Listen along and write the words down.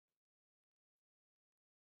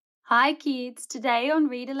Hi kids, today on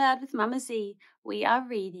Read Aloud with Mama Z, we are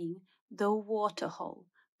reading The Waterhole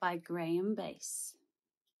by Graeme.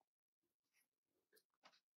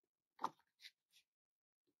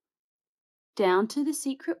 Down to the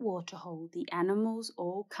secret waterhole the animals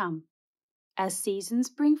all come. As seasons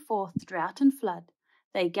bring forth drought and flood,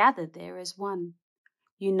 they gather there as one.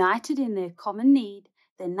 United in their common need,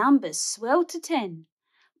 their numbers swell to 10,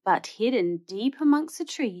 but hidden deep amongst the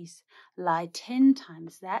trees lie 10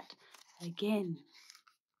 times that again.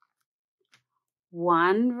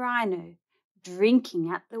 One rhino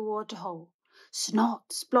drinking at the waterhole. Snort,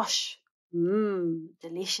 splosh,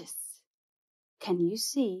 delicious. Can you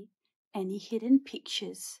see any hidden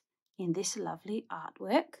pictures in this lovely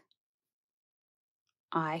artwork?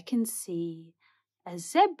 I can see a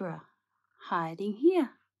zebra hiding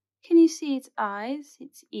here. Can you see its eyes,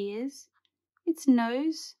 its ears, its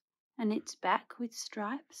nose, and its back with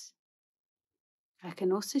stripes? I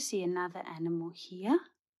can also see another animal here.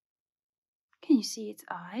 Can you see its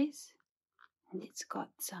eyes? And it's got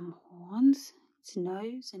some horns, its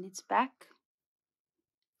nose and its back.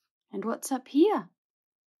 And what's up here?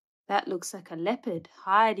 That looks like a leopard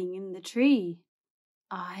hiding in the tree.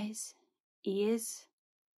 Eyes, ears,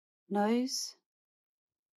 nose.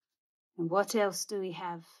 And what else do we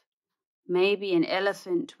have? Maybe an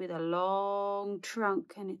elephant with a long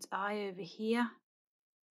trunk and its eye over here.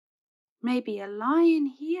 Maybe a lion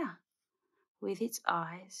here with its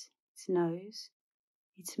eyes, its nose,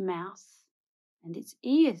 its mouth, and its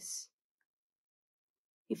ears.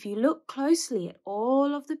 If you look closely at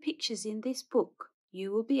all of the pictures in this book,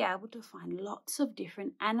 you will be able to find lots of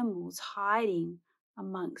different animals hiding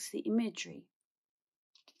amongst the imagery.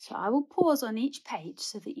 So I will pause on each page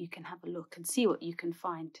so that you can have a look and see what you can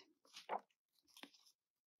find.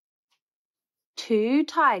 2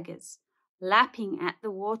 tigers lapping at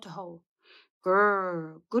the waterhole.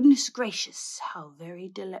 Grrr, goodness gracious, how very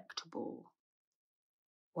delectable.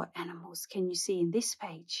 What animals can you see in this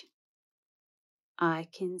page? I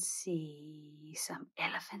can see some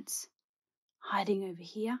elephants hiding over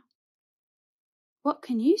here. What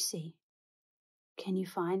can you see? Can you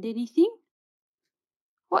find anything?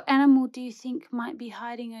 What animal do you think might be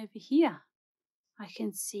hiding over here? I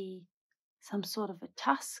can see some sort of a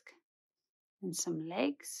tusk and some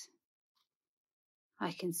legs.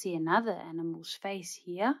 I can see another animal's face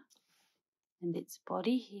here and its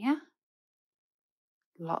body here.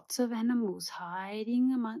 Lots of animals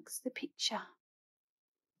hiding amongst the picture.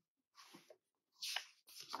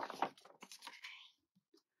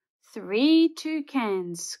 3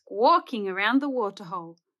 toucans squawking around the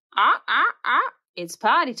waterhole. Ah, ah, ah, it's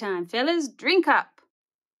party time, fellas, drink up.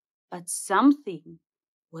 But something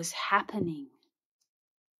was happening.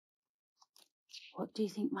 What do you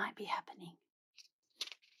think might be happening?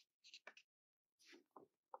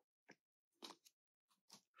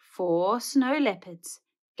 4 snow leopards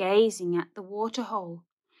gazing at the waterhole.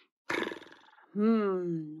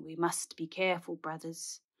 We must be careful,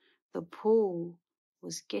 brothers. The pool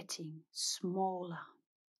was getting smaller.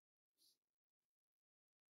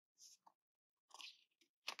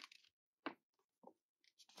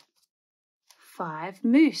 5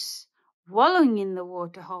 moose wallowing in the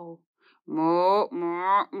waterhole. Moo,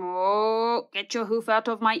 moo, moo, get your hoof out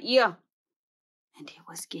of my ear. And it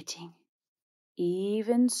was getting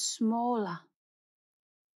even smaller.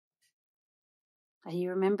 Are you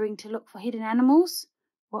remembering to look for hidden animals?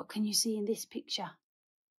 What can you see in this picture?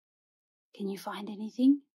 Can you find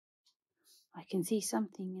anything? I can see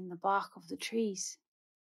something in the bark of the trees.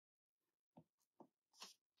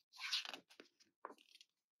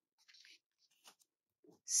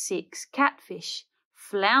 6 catfish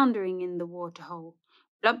floundering in the waterhole.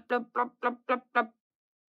 Blub, blub, blub, blub, blub, blub.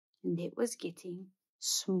 And it was getting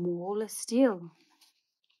smaller still.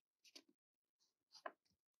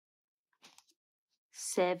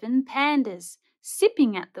 7 pandas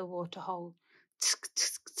sipping at the waterhole. Tsk,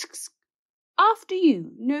 tsk, tsk. After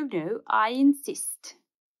you. No, I insist.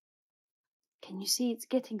 Can you see it's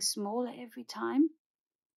getting smaller every time?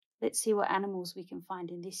 Let's see what animals we can find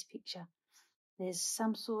in this picture. There's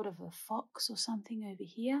some sort of a fox or something over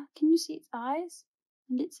here. Can you see its eyes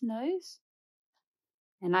and its nose?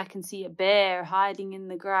 And I can see a bear hiding in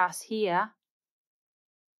the grass here.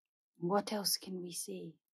 What else can we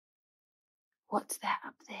see? What's that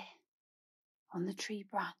up there on the tree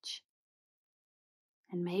branch?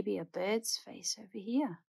 And maybe a bird's face over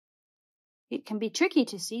here. It can be tricky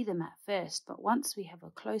to see them at first, but once we have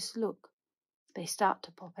a close look, they start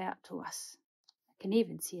to pop out to us. I can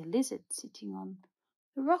even see a lizard sitting on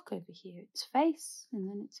the rock over here, its face, and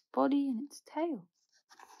then its body and its tail.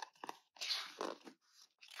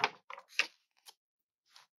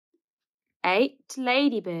 8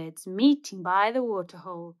 ladybirds meeting by the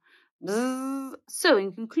waterhole. Bzzz. So,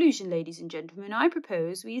 in conclusion, ladies and gentlemen, I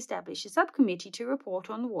propose we establish a subcommittee to report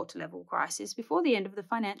on the water level crisis before the end of the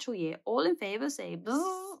financial year. All in favour say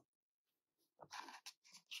bzzz.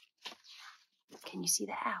 Can you see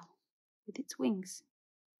the owl with its wings?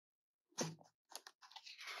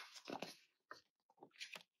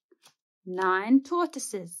 Nine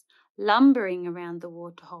tortoises lumbering around the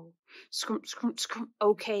waterhole. Scrump, scrump, scrump.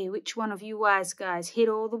 Okay, which one of you wise guys hid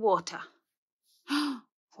all the water?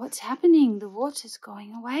 What's happening? The water's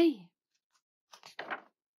going away.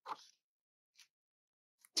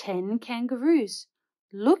 10 kangaroos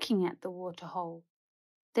looking at the waterhole.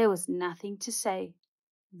 There was nothing to say.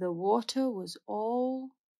 The water was all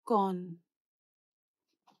gone.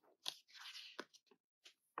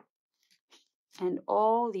 And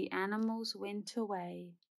all the animals went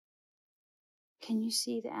away. Can you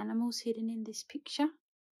see the animals hidden in this picture?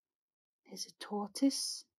 There's a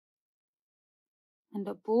tortoise and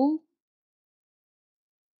a bull.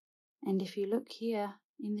 And if you look here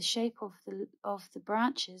in the shape of the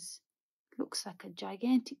branches, it looks like a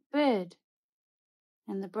gigantic bird.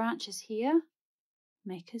 And the branches here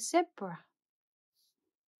make a zebra.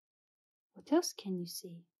 What else can you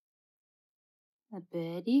see? A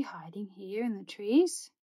birdie hiding here in the trees.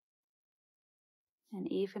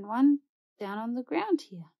 And even one down on the ground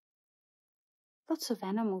here. Lots of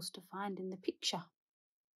animals to find in the picture.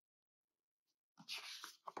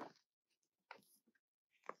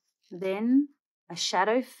 Then a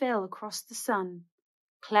shadow fell across the sun.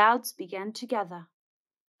 Clouds began to gather.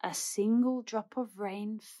 A single drop of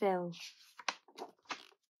rain fell.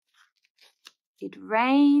 It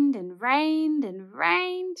rained and rained and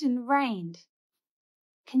rained and rained.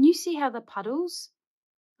 Can you see how the puddles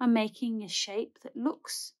are making a shape that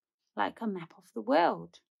looks like a map of the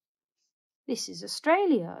world? This is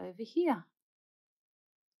Australia over here.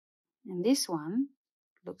 And this one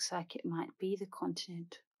looks like it might be the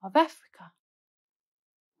continent of Africa.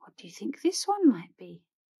 What do you think this one might be?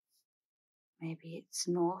 Maybe it's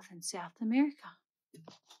North and South America.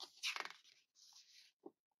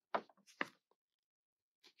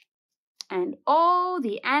 And all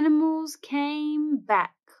the animals came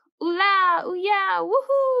back. Ooh-la, ooh-ya,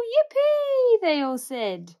 woohoo, yippee, they all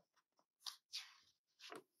said.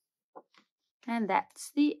 And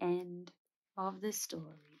that's the end of the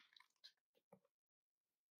story.